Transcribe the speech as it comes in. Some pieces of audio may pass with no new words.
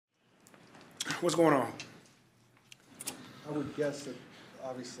What's going on? I would guess that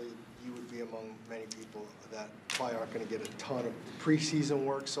obviously you would be among many people that probably aren't going to get a ton of preseason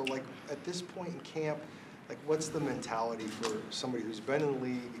work. So, like, at this point in camp, like, what's the mentality for somebody who's been in the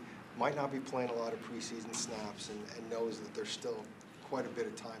league, might not be playing a lot of preseason snaps, and knows that there's still quite a bit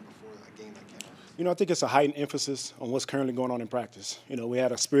of time before a game like camp? I think it's a heightened emphasis on what's currently going on in practice. We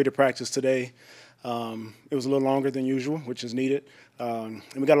had a spirited practice today. It was a little longer than usual, which is needed. And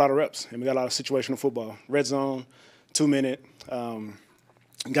we got a lot of reps, and we got a lot of situational football. Red zone, 2-minute,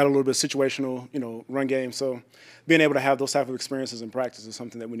 got a little bit of situational, run game. So being able to have those type of experiences in practice is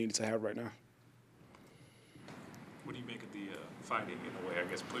something that we needed to have right now. What do you make of the fighting in a way? I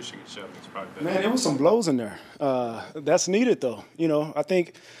guess pushing and shoving is probably better. Man, there was some blows in there. That's needed, though. I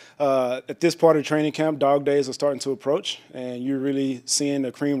think at this part of training camp, dog days are starting to approach, and you're really seeing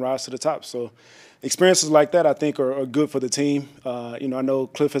the cream rise to the top. So experiences like that, I think, are good for the team. I know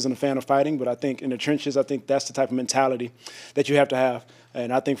Cliff isn't a fan of fighting, but I think in the trenches, I think that's the type of mentality that you have to have.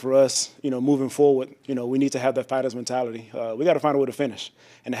 And I think for us, moving forward, we need to have that fighter's mentality. We got to find a way to finish.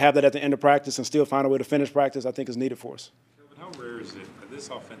 And to have that at the end of practice and still find a way to finish practice, I think is needed for us. Kelvin, how rare is it that this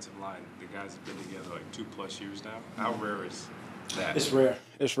offensive line, the guys have been together like 2+ years now? How rare is that? It's rare.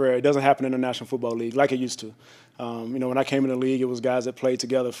 It's rare. It doesn't happen in the National Football League like it used to. When I came in the league, it was guys that played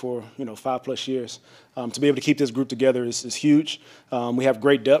together for 5+ years. To be able to keep this group together is huge. We have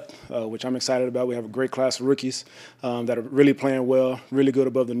great depth, which I'm excited about. We have a great class of rookies that are really playing well, really good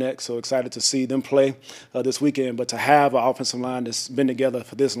above the neck. So excited to see them play this weekend. But to have an offensive line that's been together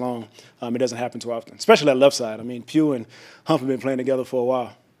for this long, it doesn't happen too often, especially that left side. I mean, Pugh and Hump have been playing together for a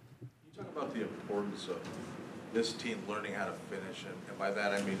while. You talk about the importance of this team learning how to finish, and by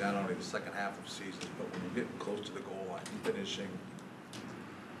that I mean not only the second half of seasons, but when you're getting close to the goal line, finishing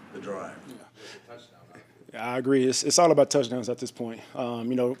the drive. Yeah, I agree. It's all about touchdowns at this point.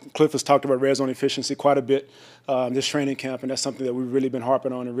 Cliff has talked about red zone efficiency quite a bit this training camp, and that's something that we've really been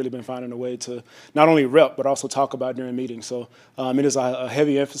harping on and really been finding a way to not only rep but also talk about during meetings. So it is a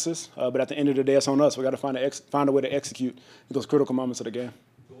heavy emphasis, but at the end of the day, it's on us. We got to find a way to execute those critical moments of the game.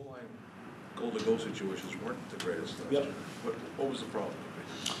 Goal-to-goal situations weren't the greatest. Yep. What was the problem?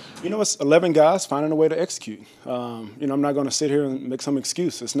 It's 11 guys finding a way to execute. I'm not going to sit here and make some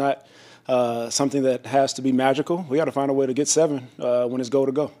excuse. It's not something that has to be magical. We got to find a way to get 7 when it's go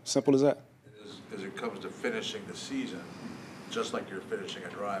to go. Simple as that. As it comes to finishing the season, just like you're finishing a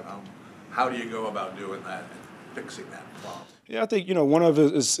drive, how do you go about doing that and fixing that problem? Yeah, I think one of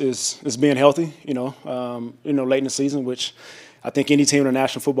it is being healthy. Late in the season, which I think any team in the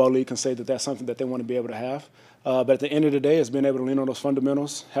National Football League can say that that's something that they want to be able to have. But at the end of the day, it's being able to lean on those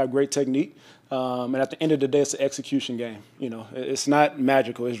fundamentals, have great technique. And at the end of the day, it's an execution game. It's not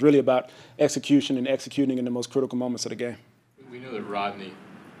magical. It's really about execution and executing in the most critical moments of the game. We know that Rodney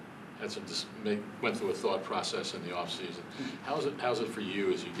went through a thought process in the offseason. How's it for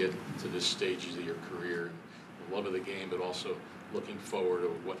you as you get to this stage of your career, the love of the game, but also looking forward to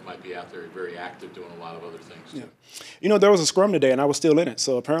what might be out there, very active, doing a lot of other things? Yeah. There was a scrum today, and I was still in it.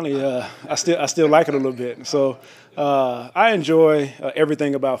 So apparently I still like it a little bit. So I enjoy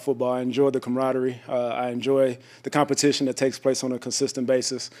everything about football. I enjoy the camaraderie. I enjoy the competition that takes place on a consistent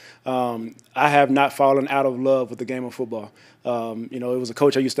basis. I have not fallen out of love with the game of football. It was a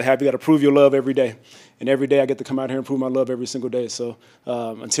coach I used to have. You got to prove your love every day. And every day I get to come out here and prove my love every single day. So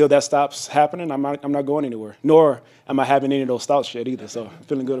until that stops happening, I'm not going anywhere. Nor am I having any of those thoughts yet either. So I'm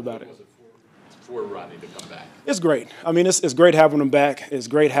feeling good about it. Was it for Rodney to come back? It's great. I mean, it's great having them back. It's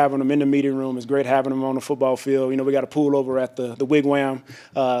great having them in the meeting room. It's great having them on the football field. We got a pool over at the Wigwam.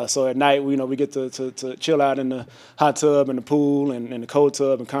 So at night, we get to chill out in the hot tub and the pool and the cold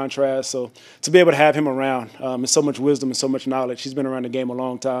tub and contrast. So to be able to have him around, and so much wisdom and so much knowledge. He's been around the game a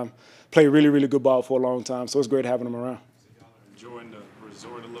long time. Played really, really good ball for a long time. So it's great having him around. So y'all are enjoying the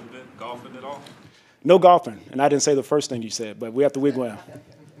resort a little bit, golfing at all? No golfing. And I didn't say the first thing you said, but we have the Wigwam.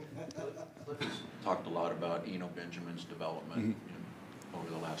 Talked a lot about Benjamin's development over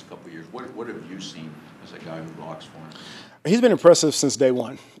the last couple of years. What have you seen as a guy who blocks for him? He's been impressive since day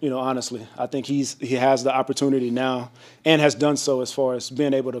one, honestly. I think he has the opportunity now and has done so as far as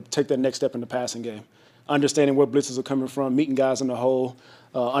being able to take that next step in the passing game. Understanding where blitzes are coming from, meeting guys in the hole,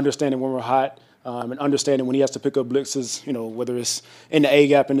 understanding when we're hot, and understanding when he has to pick up blitzes, whether it's in the A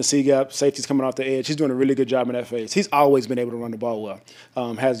gap, in the C gap, safety's coming off the edge. He's doing a really good job in that phase. He's always been able to run the ball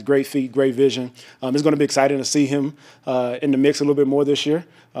well. Has great feet, great vision. It's going to be exciting to see him in the mix a little bit more this year.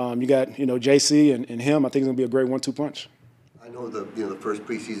 You got, JC and him. I think it's going to be a great 1-2 punch. I know the first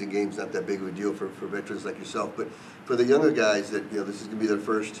preseason game's not that big of a deal for veterans like yourself, but for the younger guys that this is going to be their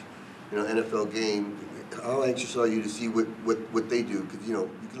first NFL game, how anxious are you to see what they do? Because, you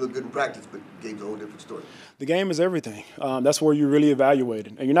can look good in practice, but game's a whole different story. The game is everything. That's where you're really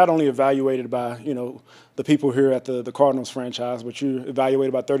evaluated. And you're not only evaluated by, the people here at the Cardinals franchise, but you're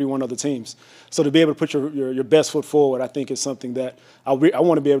evaluated by 31 other teams. So to be able to put your best foot forward, I think is something that I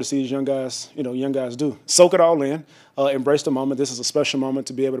want to be able to see these young guys do. Soak it all in, embrace the moment. This is a special moment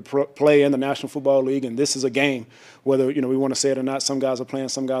to be able to play in the National Football League, and this is a game, whether, we want to say it or not. Some guys are playing,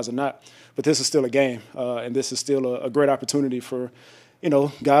 some guys are not. But this is still a game, and this is still a great opportunity for,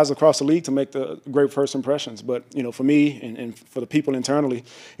 guys across the league to make the great first impressions. But, for me and for the people internally,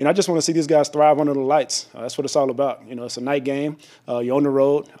 I just want to see these guys thrive under the lights. That's what it's all about. It's a night game. You're on the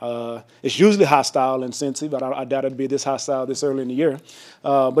road. It's usually hostile in Cincy, but I doubt it'd be this hostile this early in the year.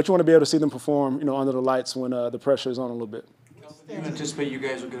 But you want to be able to see them perform, under the lights when the pressure is on a little bit. Do you anticipate you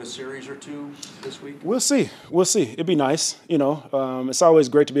guys will get a series or two this week? We'll see. It'd be nice. It's always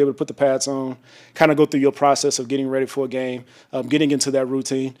great to be able to put the pads on, kind of go through your process of getting ready for a game, getting into that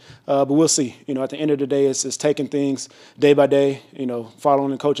routine. But we'll see. At the end of the day, it's taking things day by day,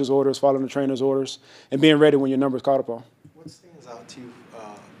 following the coach's orders, following the trainer's orders, and being ready when your number's called upon. What stands out to you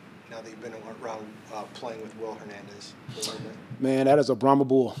now that you've been around playing with Will Hernandez? Man, that is a Brahma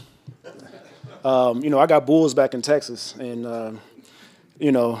bull. I got bulls back in Texas, and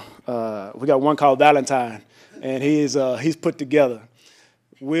we got one called Valentine, and he's put together.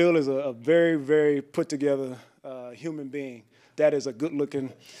 Will is a very, very put together human being. That is a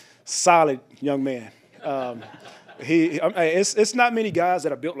good-looking, solid young man. It's not many guys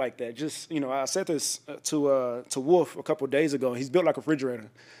that are built like that. Just I said this to Wolf a couple of days ago. He's built like a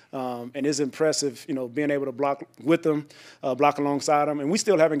refrigerator, and it's impressive. Being able to block with him, block alongside him, and we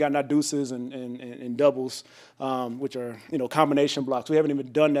still haven't gotten our deuces and doubles, which are combination blocks. We haven't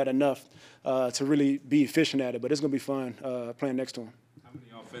even done that enough to really be efficient at it. But it's gonna be fun playing next to him. How many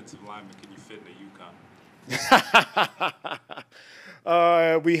offensive linemen can you fit in the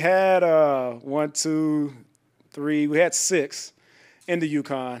UConn? We had 1, 2, 3. We had 6 in the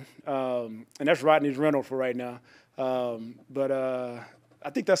UConn, and that's Rodney's rental for right now. But I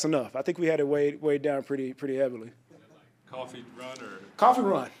think that's enough. I think we had it weighed down pretty heavily. Coffee run or? Coffee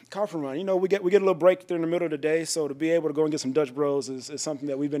run. We get a little break during the middle of the day, so to be able to go and get some Dutch Bros is something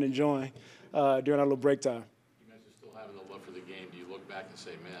that we've been enjoying during our little break time. You mentioned still having the love for the game. Do you look back and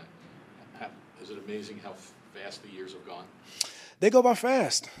say, man, is it amazing how fast the years have gone? They go by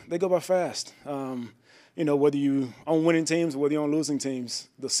fast. Whether you on winning teams or whether you're on losing teams,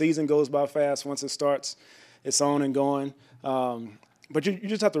 the season goes by fast. Once it starts, it's on and going. But you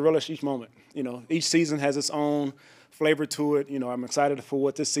just have to relish each moment. Each season has its own flavor to it. I'm excited for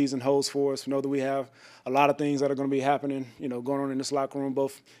what this season holds for us. We know that we have a lot of things that are going to be happening, going on in this locker room,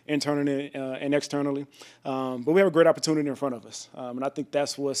 both internally and externally. But we have a great opportunity in front of us. And I think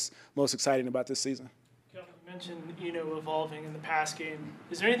that's what's most exciting about this season. Kelvin, you mentioned, evolving in the pass game.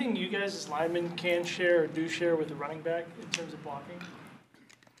 Is there anything you guys as linemen can share or do share with the running back in terms of blocking?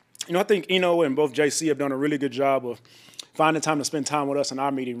 I think Eno and both JC have done a really good job of finding time to spend time with us in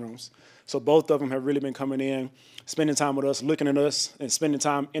our meeting rooms. So both of them have really been coming in, spending time with us, looking at us, and spending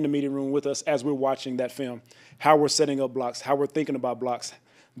time in the meeting room with us as we're watching that film, how we're setting up blocks, how we're thinking about blocks,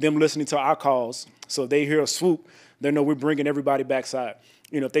 them listening to our calls. So they hear a swoop, they know we're bringing everybody backside.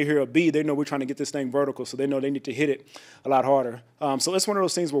 If they hear a B, they know we're trying to get this thing vertical, so they know they need to hit it a lot harder. So it's one of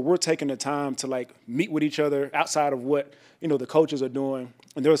those things where we're taking the time to meet with each other outside of what the coaches are doing,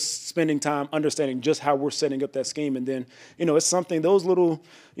 and they're spending time understanding just how we're setting up that scheme. And then it's something, those little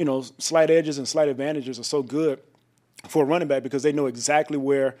slight edges and slight advantages are so good for a running back because they know exactly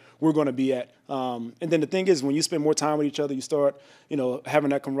where we're going to be at. And then the thing is, when you spend more time with each other, you start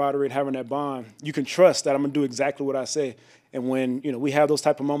having that camaraderie and having that bond. You can trust that I'm going to do exactly what I say. And when we have those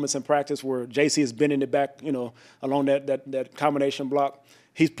type of moments in practice where JC is bending it back, along that combination block,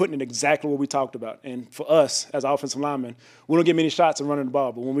 he's putting it exactly what we talked about. And for us as offensive linemen, we don't get many shots of running the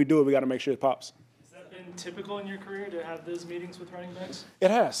ball, but when we do it, we got to make sure it pops. Has that been typical in your career to have those meetings with running backs? It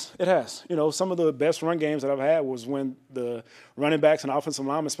has. Some of the best run games that I've had was when the running backs and offensive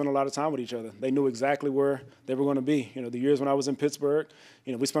linemen spent a lot of time with each other. They knew exactly where they were going to be. The years when I was in Pittsburgh,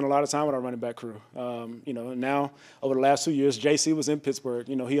 we spent a lot of time with our running back crew. And now over the last 2 years, JC was in Pittsburgh.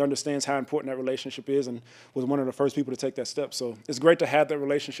 He understands how important that relationship is and was one of the first people to take that step. So it's great to have that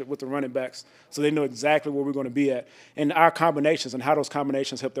relationship with the running backs so they know exactly where we're going to be at and our combinations and how those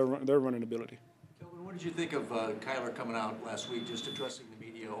combinations help their running ability. What did you think of Kyler coming out last week, just addressing the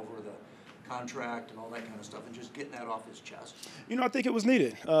media over the contract and all that kind of stuff, and just getting that off his chest? I think it was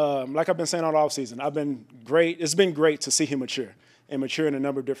needed. Like I've been saying all offseason, it's been great to see him mature and mature in a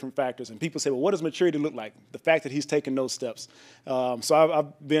number of different factors. And people say, well, what does maturity look like? The fact that he's taken those steps. So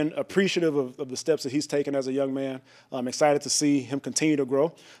I've been appreciative of the steps that he's taken as a young man. I'm excited to see him continue to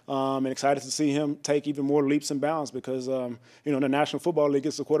grow, and excited to see him take even more leaps and bounds because, in the National Football League,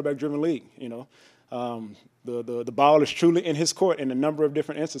 it's a quarterback-driven league, The ball is truly in his court in a number of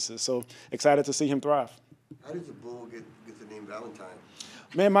different instances. So excited to see him thrive. How does the bull get the name Valentine?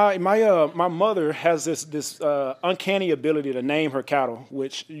 Man, my mother has this uncanny ability to name her cattle,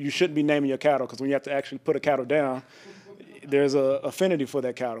 which you shouldn't be naming your cattle because when you have to actually put a cattle down, there's a affinity for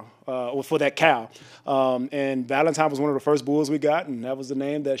that cattle or for that cow. And Valentine was one of the first bulls we got, and that was the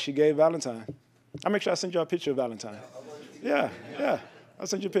name that she gave Valentine. I'll make sure I send you a picture of Valentine. Yeah, I'll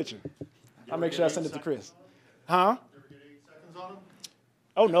send you a picture. I'll make sure I send it to Chris. Huh?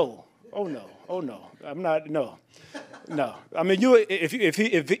 Oh no. I'm not. No. I mean,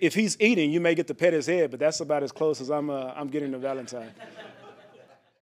 if he's eating, you may get to pet his head, but that's about as close as I'm getting to Valentine.